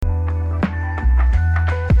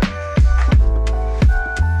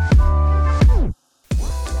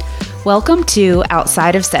Welcome to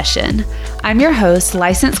Outside of Session. I'm your host,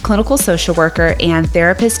 licensed clinical social worker and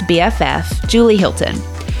therapist BFF, Julie Hilton.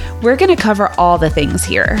 We're going to cover all the things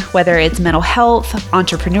here, whether it's mental health,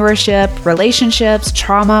 entrepreneurship, relationships,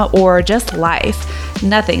 trauma, or just life.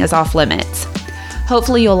 Nothing is off limits.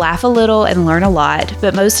 Hopefully you'll laugh a little and learn a lot,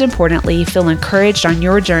 but most importantly, feel encouraged on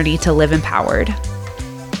your journey to live empowered.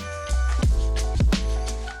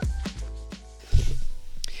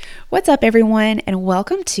 What's up, everyone, and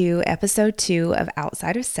welcome to episode 2 of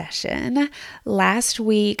Outside of Session. Last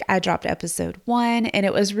week, I dropped episode 1, and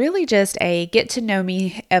it was really just a get to know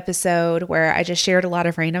me episode where I just shared a lot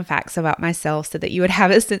of random facts about myself so that you would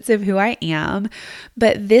have a sense of who I am.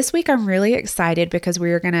 But this week, I'm really excited because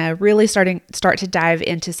we are going to really start to dive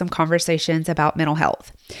into some conversations about mental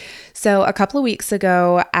health. So a couple of weeks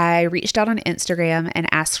ago, I reached out on Instagram and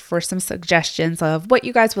asked for some suggestions of what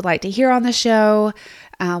you guys would like to hear on the show,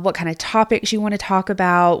 what kind of topics you want to talk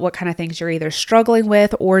about, what kind of things you're either struggling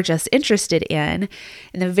with or just interested in.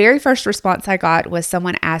 And the very first response I got was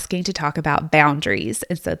someone asking to talk about boundaries.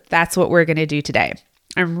 And so that's what we're going to do today.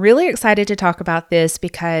 I'm really excited to talk about this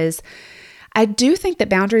because I do think that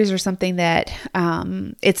boundaries are something that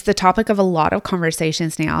it's the topic of a lot of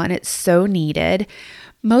conversations now, and it's so needed.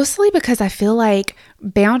 Mostly because I feel like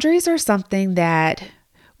boundaries are something that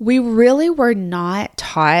we really were not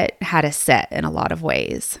taught how to set in a lot of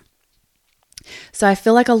ways. So I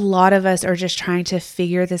feel like a lot of us are just trying to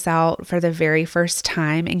figure this out for the very first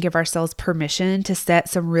time and give ourselves permission to set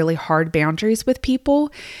some really hard boundaries with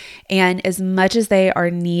people. And as much as they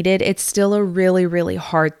are needed, it's still a really, really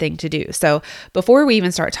hard thing to do. So before we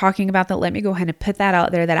even start talking about that, let me go ahead and put that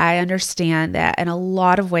out there that I understand that in a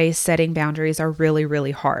lot of ways, setting boundaries are really,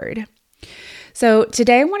 really hard. So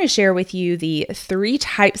today I want to share with you the 3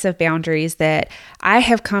 types of boundaries that I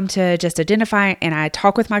have come to just identify and I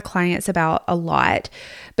talk with my clients about a lot.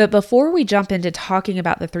 But before we jump into talking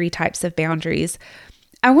about the 3 types of boundaries,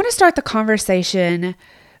 I want to start the conversation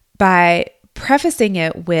by prefacing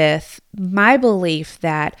it with my belief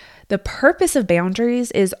that the purpose of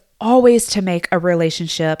boundaries is always to make a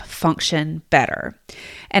relationship function better.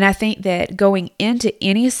 And I think that going into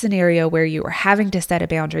any scenario where you are having to set a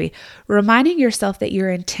boundary, reminding yourself that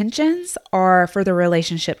your intentions are for the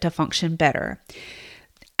relationship to function better.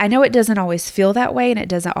 I know it doesn't always feel that way and it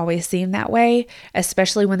doesn't always seem that way,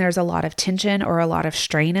 especially when there's a lot of tension or a lot of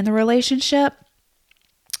strain in the relationship.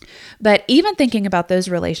 But even thinking about those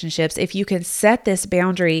relationships, if you can set this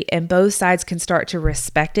boundary and both sides can start to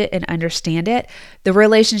respect it and understand it, the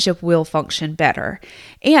relationship will function better.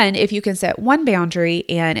 And if you can set one boundary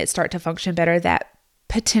and it start to function better, that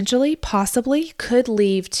potentially, possibly could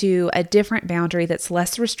lead to a different boundary that's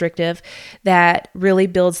less restrictive that really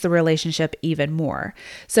builds the relationship even more.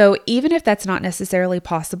 So even if that's not necessarily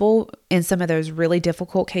possible in some of those really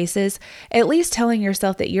difficult cases, at least telling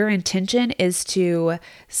yourself that your intention is to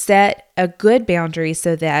set a good boundary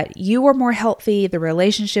so that you are more healthy, the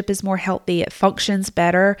relationship is more healthy, it functions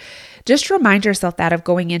better. Just remind yourself that of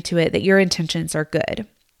going into it, that your intentions are good.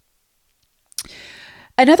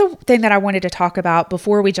 Another thing that I wanted to talk about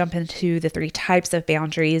before we jump into the 3 types of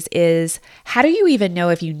boundaries is how do you even know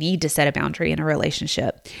if you need to set a boundary in a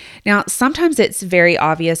relationship? Now, sometimes it's very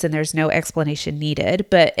obvious and there's no explanation needed,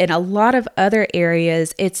 but in a lot of other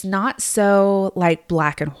areas, it's not so like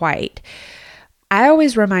black and white. I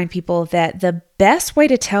always remind people that the best way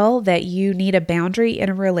to tell that you need a boundary in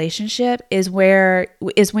a relationship is when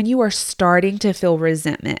you are starting to feel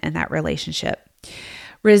resentment in that relationship.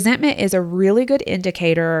 Resentment is a really good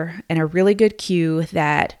indicator and a really good cue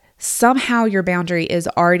that somehow your boundary is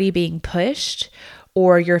already being pushed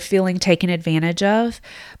or you're feeling taken advantage of.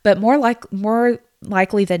 But more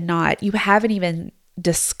likely than not, you haven't even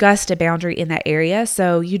discussed a boundary in that area,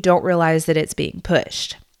 so you don't realize that it's being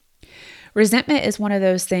pushed. Resentment is one of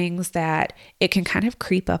those things that it can kind of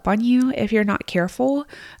creep up on you if you're not careful.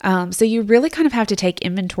 So you really kind of have to take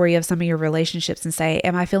inventory of some of your relationships and say,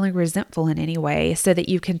 am I feeling resentful in any way? So that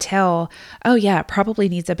you can tell, oh yeah, it probably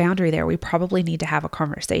needs a boundary there. We probably need to have a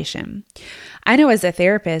conversation. I know as a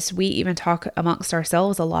therapist, we even talk amongst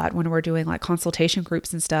ourselves a lot when we're doing like consultation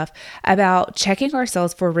groups and stuff about checking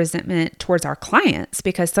ourselves for resentment towards our clients,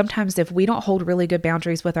 because sometimes if we don't hold really good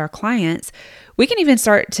boundaries with our clients, we can even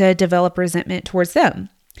start to develop resentment towards them.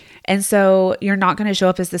 And so you're not going to show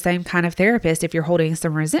up as the same kind of therapist if you're holding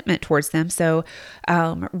some resentment towards them. So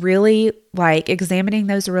really like examining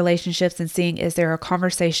those relationships and seeing, is there a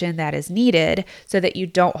conversation that is needed so that you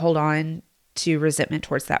don't hold on to resentment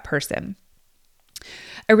towards that person.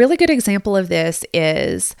 A really good example of this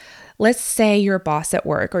is, let's say your boss at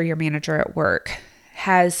work or your manager at work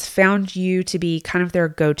has found you to be kind of their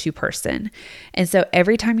go-to person. And so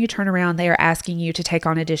every time you turn around, they are asking you to take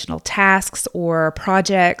on additional tasks or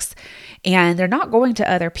projects, and they're not going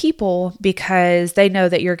to other people because they know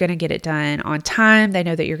that you're going to get it done on time. They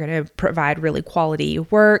know that you're going to provide really quality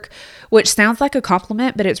work, which sounds like a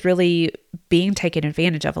compliment, but it's really being taken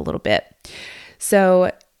advantage of a little bit.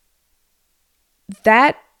 So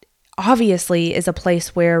that obviously is a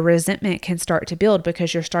place where resentment can start to build,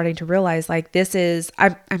 because you're starting to realize like,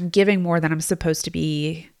 I'm giving more than I'm supposed to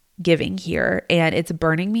be giving here, and it's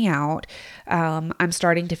burning me out. I'm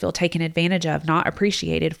starting to feel taken advantage of, not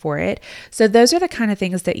appreciated for it. So those are the kind of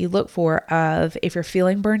things that you look for of if you're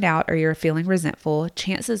feeling burned out or you're feeling resentful,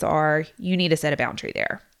 chances are you need to set a boundary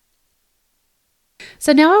there.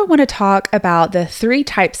 So now I want to talk about the 3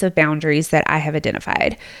 types of boundaries that I have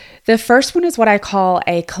identified. The first one is what I call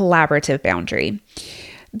a collaborative boundary.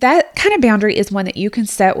 That kind of boundary is one that you can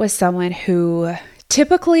set with someone who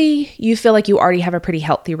typically you feel like you already have a pretty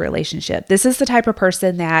healthy relationship. This is the type of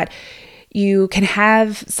person that you can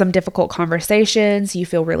have some difficult conversations. You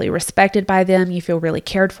feel really respected by them. You feel really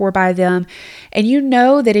cared for by them. And you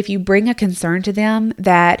know that if you bring a concern to them,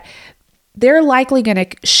 that they're likely going to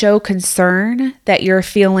show concern that you're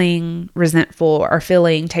feeling resentful or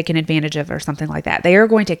feeling taken advantage of or something like that. They are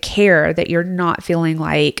going to care that you're not feeling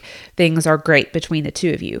like things are great between the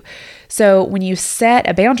two of you. So when you set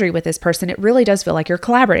a boundary with this person, it really does feel like you're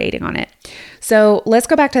collaborating on it. So let's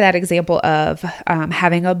go back to that example of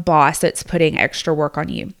having a boss that's putting extra work on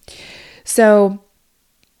you. So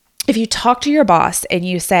if you talk to your boss and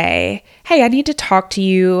you say, hey, I need to talk to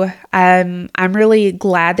you. I'm really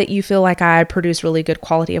glad that you feel like I produce really good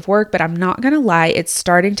quality of work, but I'm not going to lie. It's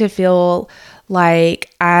starting to feel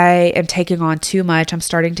like I am taking on too much. I'm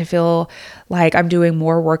starting to feel like I'm doing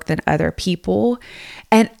more work than other people.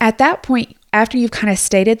 And at that point, after you've kind of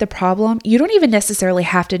stated the problem, you don't even necessarily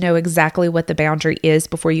have to know exactly what the boundary is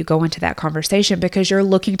before you go into that conversation, because you're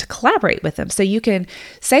looking to collaborate with them. So you can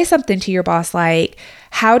say something to your boss like,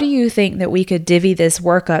 how do you think that we could divvy this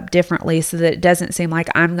work up differently so that it doesn't seem like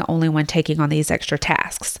I'm the only one taking on these extra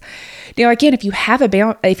tasks? Now, again, if you have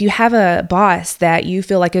a boss that you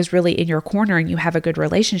feel like is really in your corner and you have a good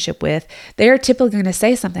relationship with, they're typically going to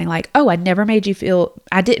say something like, oh, I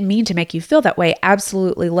didn't mean to make you feel that way.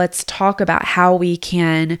 Absolutely. Let's talk about how we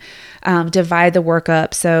can divide the work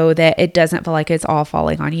up so that it doesn't feel like it's all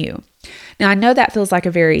falling on you. Now, I know that feels like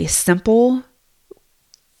a very simple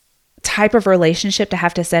type of relationship to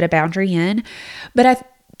have to set a boundary in, but I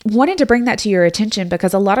wanted to bring that to your attention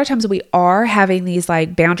because a lot of times we are having these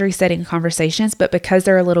like boundary setting conversations, but because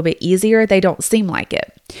they're a little bit easier, they don't seem like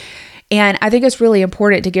it. And I think it's really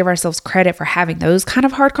important to give ourselves credit for having those kind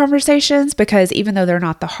of hard conversations, because even though they're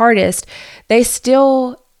not the hardest, we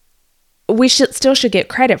should get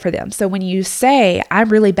credit for them. So when you say, I'm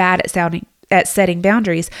really bad at setting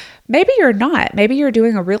boundaries, maybe you're not. Maybe you're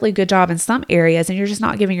doing a really good job in some areas and you're just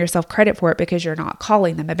not giving yourself credit for it because you're not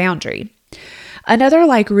calling them a boundary. Another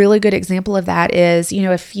like really good example of that is,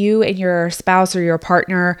 if you and your spouse or your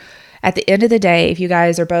partner, at the end of the day, if you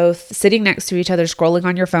guys are both sitting next to each other, scrolling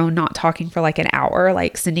on your phone, not talking for like an hour,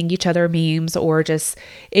 like sending each other memes or just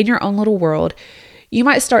in your own little world, you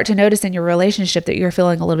might start to notice in your relationship that you're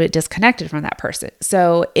feeling a little bit disconnected from that person.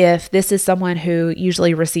 So if this is someone who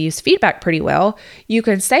usually receives feedback pretty well, you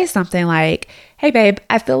can say something like, hey babe,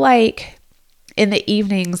 I feel like in the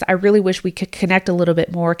evenings, I really wish we could connect a little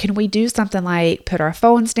bit more. Can we do something like put our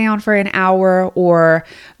phones down for an hour, or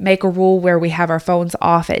make a rule where we have our phones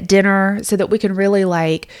off at dinner so that we can really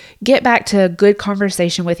like get back to a good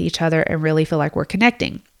conversation with each other and really feel like we're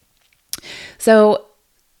connecting? So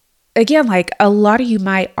again, like a lot of you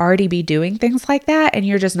might already be doing things like that and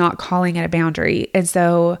you're just not calling it a boundary. And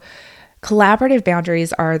so collaborative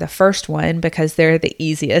boundaries are the first one because they're the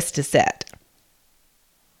easiest to set.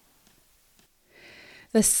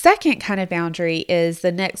 The second kind of boundary is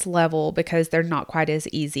the next level because they're not quite as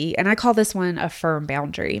easy. And I call this one a firm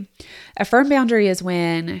boundary. A firm boundary is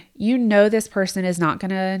when you know this person is not going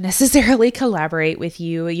to necessarily collaborate with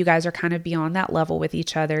you. You guys are kind of beyond that level with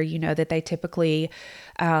each other. You know that they typically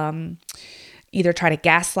either try to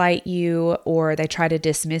gaslight you or they try to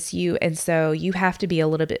dismiss you. And so you have to be a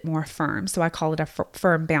little bit more firm. So I call it a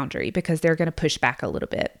firm boundary because they're going to push back a little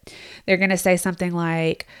bit. They're going to say something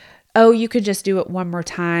like, oh, you could just do it one more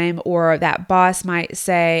time. Or that boss might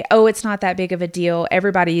say, oh, it's not that big of a deal.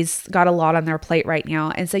 Everybody's got a lot on their plate right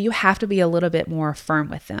now. And so you have to be a little bit more firm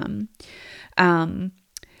with them. An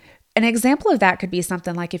example of that could be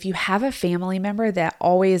something like if you have a family member that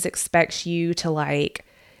always expects you to like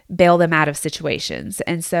bail them out of situations.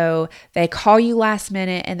 And so they call you last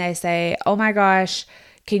minute and they say, oh my gosh,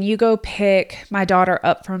 Can you go pick my daughter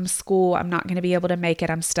up from school? I'm not going to be able to make it.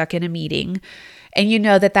 I'm stuck in a meeting. And you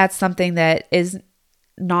know that that's something that is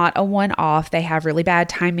not a one-off. They have really bad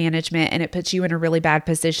time management, and it puts you in a really bad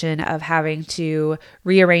position of having to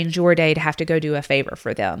rearrange your day to have to go do a favor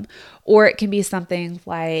for them. Or it can be something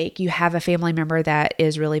like you have a family member that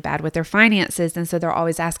is really bad with their finances, and so they're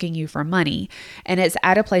always asking you for money. And it's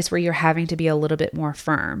at a place where you're having to be a little bit more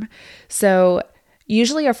firm. So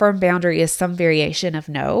usually a firm boundary is some variation of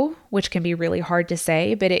no, which can be really hard to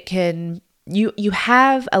say, but it can you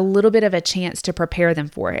have a little bit of a chance to prepare them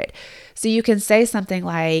for it. So you can say something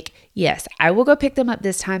like, yes, I will go pick them up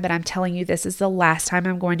this time, but I'm telling you this is the last time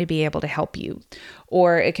I'm going to be able to help you.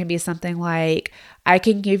 Or it can be something like, I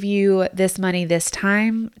can give you this money this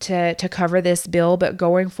time to cover this bill, but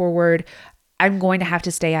going forward, I'm going to have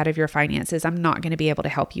to stay out of your finances. I'm not going to be able to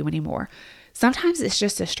help you anymore. Sometimes it's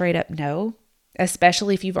just a straight up no,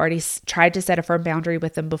 especially if you've already tried to set a firm boundary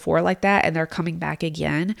with them before like that and they're coming back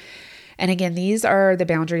again. And again, these are the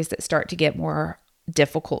boundaries that start to get more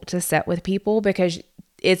difficult to set with people because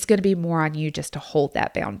it's going to be more on you just to hold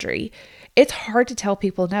that boundary. It's hard to tell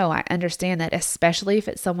people no. I understand that, especially if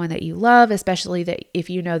it's someone that you love, especially that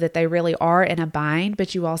if you know that they really are in a bind,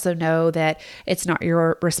 but you also know that it's not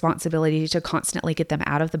your responsibility to constantly get them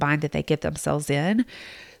out of the bind that they get themselves in.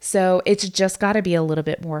 So it's just got to be a little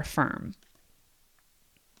bit more firm.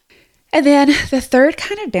 And then the third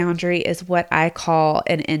kind of boundary is what I call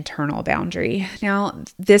an internal boundary. Now,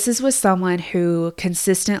 this is with someone who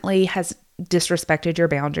consistently has disrespected your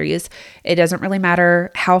boundaries. It doesn't really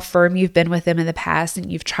matter how firm you've been with them in the past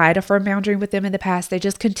and you've tried a firm boundary with them in the past. They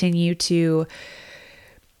just continue to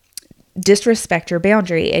disrespect your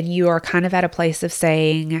boundary. And you are kind of at a place of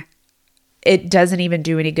saying, it doesn't even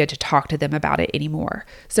do any good to talk to them about it anymore.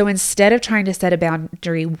 So instead of trying to set a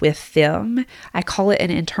boundary with them, I call it an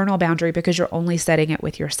internal boundary because you're only setting it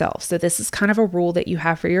with yourself. So this is kind of a rule that you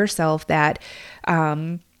have for yourself that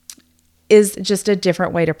is just a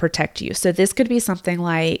different way to protect you. So this could be something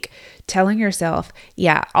like telling yourself,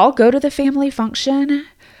 yeah, I'll go to the family function,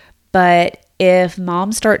 but if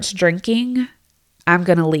mom starts drinking, I'm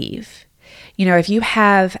going to leave. You know, if you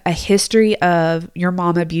have a history of your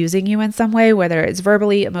mom abusing you in some way, whether it's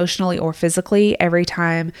verbally, emotionally, or physically, every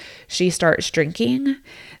time she starts drinking,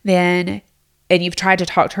 and you've tried to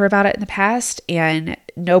talk to her about it in the past and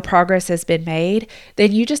no progress has been made,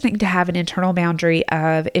 then you just need to have an internal boundary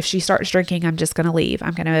of, if she starts drinking, I'm just going to leave.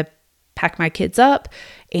 I'm going to pack my kids up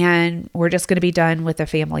and we're just going to be done with the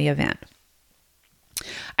family event.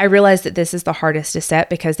 I realize that this is the hardest to set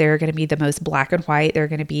because they're going to be the most black and white. They're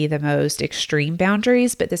going to be the most extreme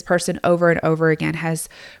boundaries, but this person over and over again has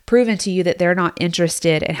proven to you that they're not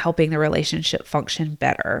interested in helping the relationship function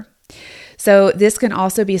better. So this can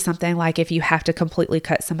also be something like if you have to completely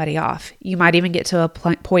cut somebody off. You might even get to a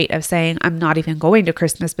point of saying, I'm not even going to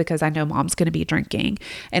Christmas because I know mom's going to be drinking.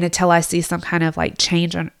 And until I see some kind of like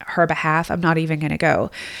change on her behalf, I'm not even going to go.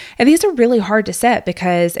 And these are really hard to set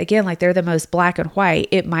because, again, like they're the most black and white.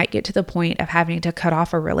 It might get to the point of having to cut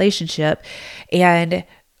off a relationship. And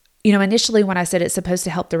you know, initially when I said it's supposed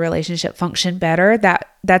to help the relationship function better,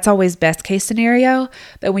 that's always best case scenario.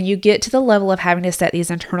 But when you get to the level of having to set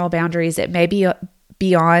these internal boundaries, it may be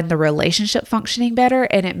beyond the relationship functioning better,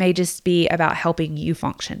 and it may just be about helping you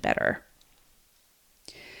function better.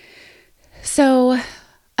 So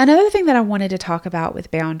another thing that I wanted to talk about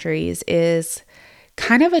with boundaries is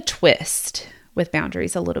kind of a twist with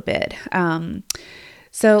boundaries a little bit.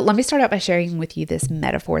 So let me start out by sharing with you this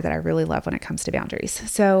metaphor that I really love when it comes to boundaries.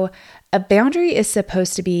 So a boundary is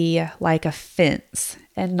supposed to be like a fence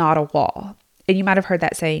and not a wall. And you might have heard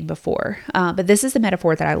that saying before, but this is the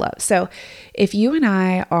metaphor that I love. So if you and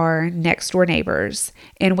I are next door neighbors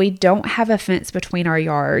and we don't have a fence between our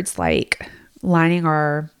yards, like lining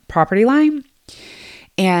our property line,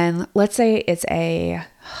 and let's say it's a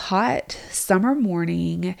hot summer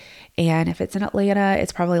morning, and if it's in Atlanta,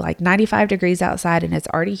 it's probably like 95 degrees outside and it's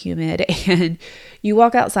already humid, and you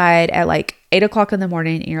walk outside at like 8 o'clock in the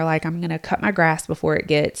morning and you're like, I'm going to cut my grass before it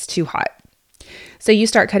gets too hot. So you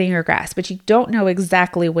start cutting your grass, but you don't know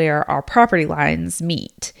exactly where our property lines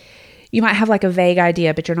meet. You might have like a vague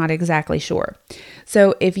idea, but you're not exactly sure.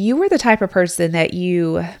 So if you were the type of person that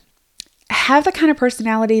you have the kind of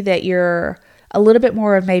personality that you're a little bit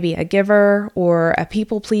more of maybe a giver or a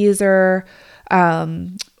people pleaser,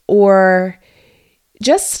 or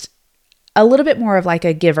just a little bit more of like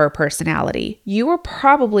a giver personality, you are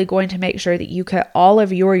probably going to make sure that you cut all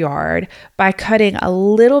of your yard by cutting a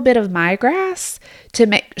little bit of my grass to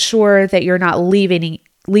make sure that you're not leaving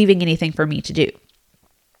anything for me to do.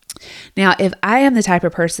 Now, if I am the type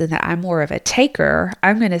of person that I'm more of a taker,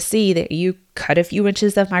 I'm going to see that you cut a few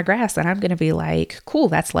inches of my grass and I'm going to be like, cool,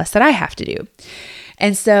 that's less that I have to do.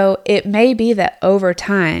 And so it may be that over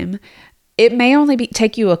time, it may only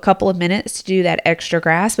take you a couple of minutes to do that extra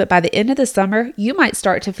grass, but by the end of the summer, you might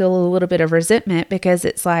start to feel a little bit of resentment because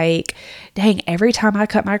it's like, dang, every time I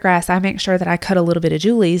cut my grass, I make sure that I cut a little bit of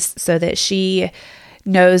Julie's so that she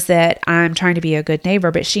knows that I'm trying to be a good neighbor,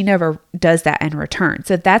 but she never does that in return.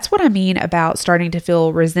 So that's what I mean about starting to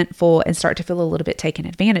feel resentful and start to feel a little bit taken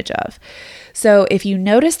advantage of. So if you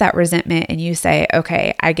notice that resentment and you say,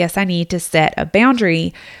 okay, I guess I need to set a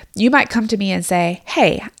boundary, you might come to me and say,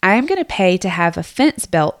 hey, I'm going to pay to have a fence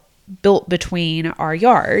built between our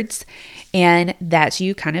yards. And that's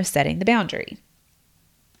you kind of setting the boundary.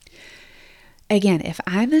 Again, if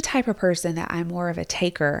I'm the type of person that I'm more of a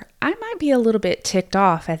taker, I might be a little bit ticked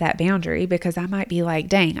off at that boundary because I might be like,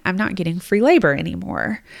 dang, I'm not getting free labor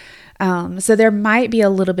anymore. So there might be a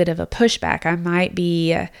little bit of a pushback. I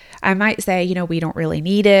might say, we don't really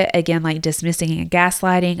need it. Again, like dismissing and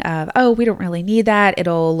gaslighting of, oh, we don't really need that.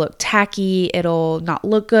 It'll look tacky. It'll not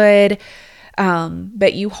look good.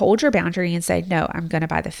 But you hold your boundary and say, no, I'm going to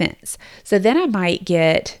buy the fence. So then I might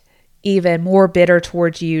get even more bitter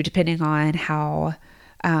towards you, depending on how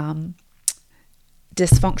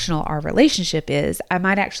dysfunctional our relationship is. I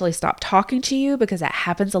might actually stop talking to you because that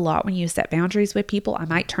happens a lot when you set boundaries with people. I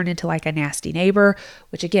might turn into like a nasty neighbor,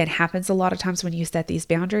 which again happens a lot of times when you set these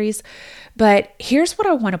boundaries. But here's what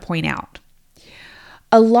I want to point out.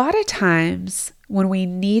 A lot of times when we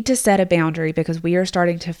need to set a boundary because we are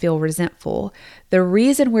starting to feel resentful, the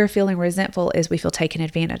reason we're feeling resentful is we feel taken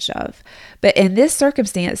advantage of. But in this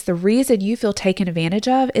circumstance, the reason you feel taken advantage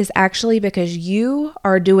of is actually because you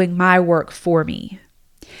are doing my work for me.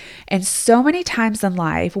 And so many times in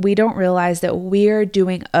life, we don't realize that we're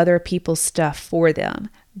doing other people's stuff for them.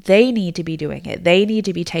 They need to be doing it. They need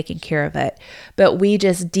to be taking care of it. But we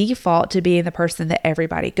just default to being the person that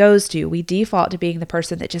everybody goes to. We default to being the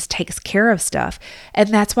person that just takes care of stuff. And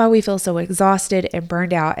that's why we feel so exhausted and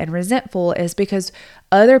burned out and resentful, is because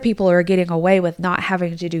other people are getting away with not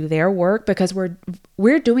having to do their work because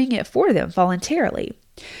we're doing it for them voluntarily.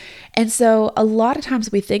 And so a lot of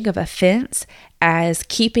times we think of a fence as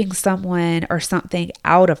keeping someone or something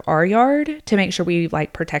out of our yard to make sure we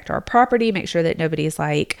protect our property, make sure that nobody's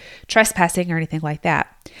trespassing or anything like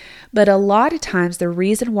that. But a lot of times the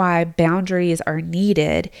reason why boundaries are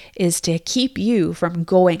needed is to keep you from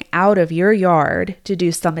going out of your yard to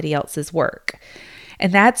do somebody else's work.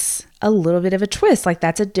 And that's a little bit of a twist.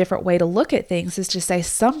 That's a different way to look at things, is to say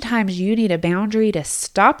sometimes you need a boundary to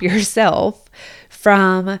stop yourself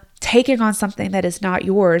from taking on something that is not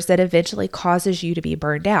yours that eventually causes you to be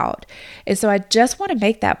burned out. And so I just want to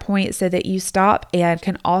make that point so that you stop and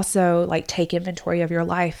can also take inventory of your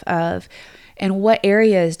life of, in what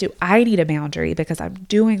areas do I need a boundary because I'm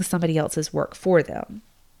doing somebody else's work for them.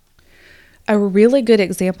 A really good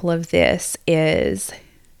example of this is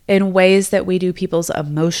in ways that we do people's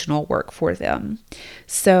emotional work for them.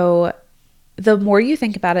 So the more you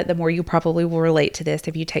think about it, the more you probably will relate to this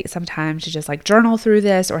if you take some time to just journal through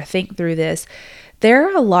this or think through this. There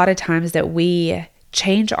are a lot of times that we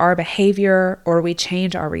change our behavior or we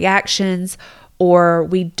change our reactions or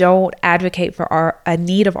we don't advocate for a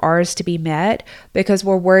need of ours to be met because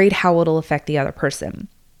we're worried how it'll affect the other person,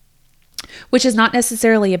 which is not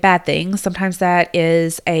necessarily a bad thing. Sometimes that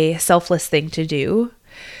is a selfless thing to do.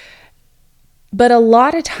 But a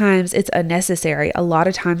lot of times it's unnecessary. A lot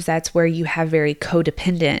of times that's where you have very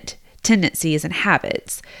codependent tendencies and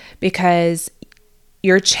habits because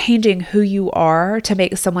you're changing who you are to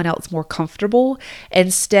make someone else more comfortable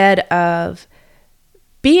instead of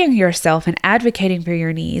being yourself and advocating for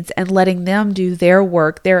your needs and letting them do their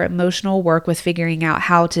work, their emotional work with figuring out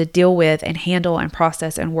how to deal with and handle and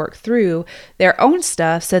process and work through their own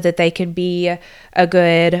stuff so that they can be a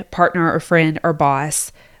good partner or friend or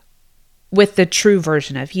boss with the true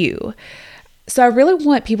version of you. So I really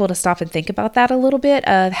want people to stop and think about that a little bit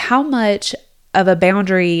of how much of a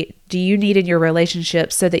boundary do you need in your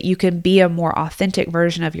relationship so that you can be a more authentic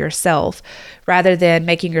version of yourself rather than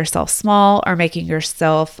making yourself small or making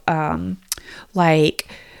yourself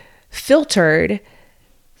filtered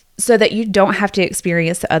so that you don't have to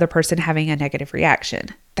experience the other person having a negative reaction.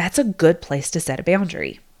 That's a good place to set a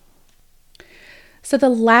boundary. So the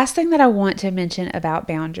last thing that I want to mention about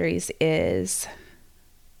boundaries is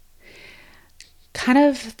kind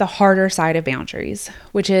of the harder side of boundaries,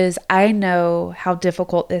 which is I know how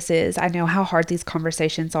difficult this is. I know how hard these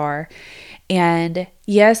conversations are. And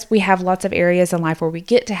yes, we have lots of areas in life where we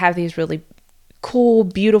get to have these really cool,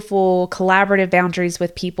 beautiful, collaborative boundaries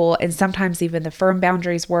with people, and sometimes even the firm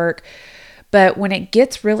boundaries work. But when it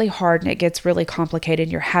gets really hard and it gets really complicated,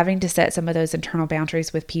 and you're having to set some of those internal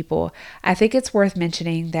boundaries with people, I think it's worth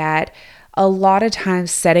mentioning that a lot of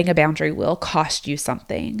times setting a boundary will cost you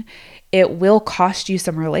something. It will cost you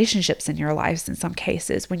some relationships in your lives in some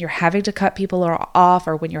cases. When you're having to cut people off,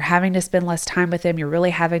 or when you're having to spend less time with them, you're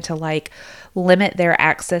really having to limit their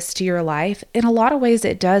access to your life. In a lot of ways,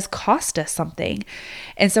 it does cost us something.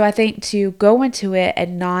 And so I think to go into it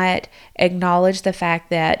and not acknowledge the fact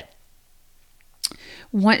that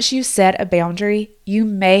once you set a boundary, you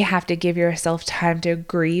may have to give yourself time to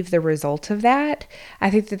grieve the result of that. I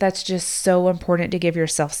think that that's just so important to give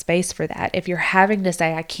yourself space for that. If you're having to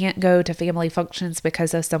say, I can't go to family functions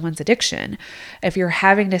because of someone's addiction, if you're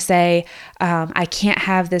having to say, I can't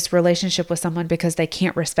have this relationship with someone because they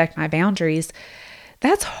can't respect my boundaries,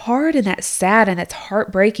 that's hard and that's sad and it's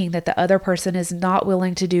heartbreaking that the other person is not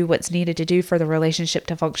willing to do what's needed to do for the relationship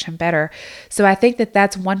to function better. So I think that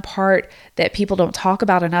that's one part that people don't talk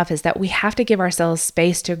about enough, is that we have to give ourselves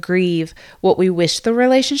space to grieve what we wish the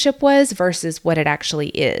relationship was versus what it actually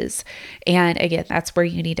is. And again, that's where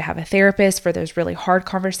you need to have a therapist for those really hard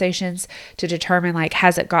conversations to determine,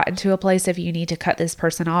 has it gotten to a place if you need to cut this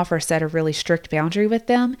person off or set a really strict boundary with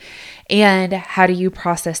them? And how do you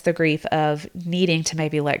process the grief of needing to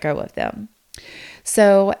maybe let go of them?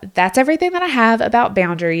 So that's everything that I have about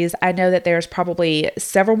boundaries. I know that there's probably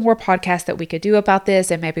several more podcasts that we could do about this,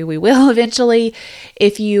 and maybe we will eventually.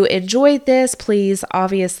 If you enjoyed this, please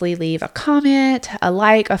obviously leave a comment, a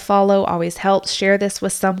like, a follow always helps. Share this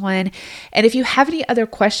with someone. And if you have any other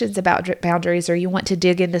questions about boundaries, or you want to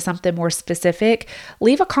dig into something more specific,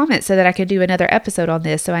 leave a comment so that I can do another episode on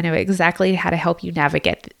this, so I know exactly how to help you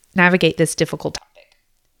navigate this difficult topic.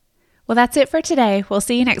 Well, that's it for today. We'll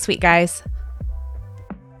see you next week, guys.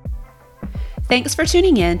 Thanks for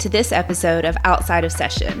tuning in to this episode of Outside of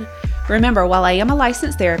Session. Remember, while I am a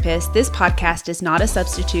licensed therapist, this podcast is not a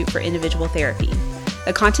substitute for individual therapy.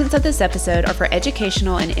 The contents of this episode are for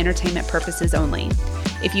educational and entertainment purposes only.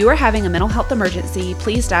 If you are having a mental health emergency,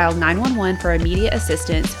 please dial 911 for immediate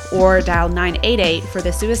assistance, or dial 988 for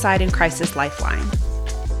the Suicide and Crisis Lifeline.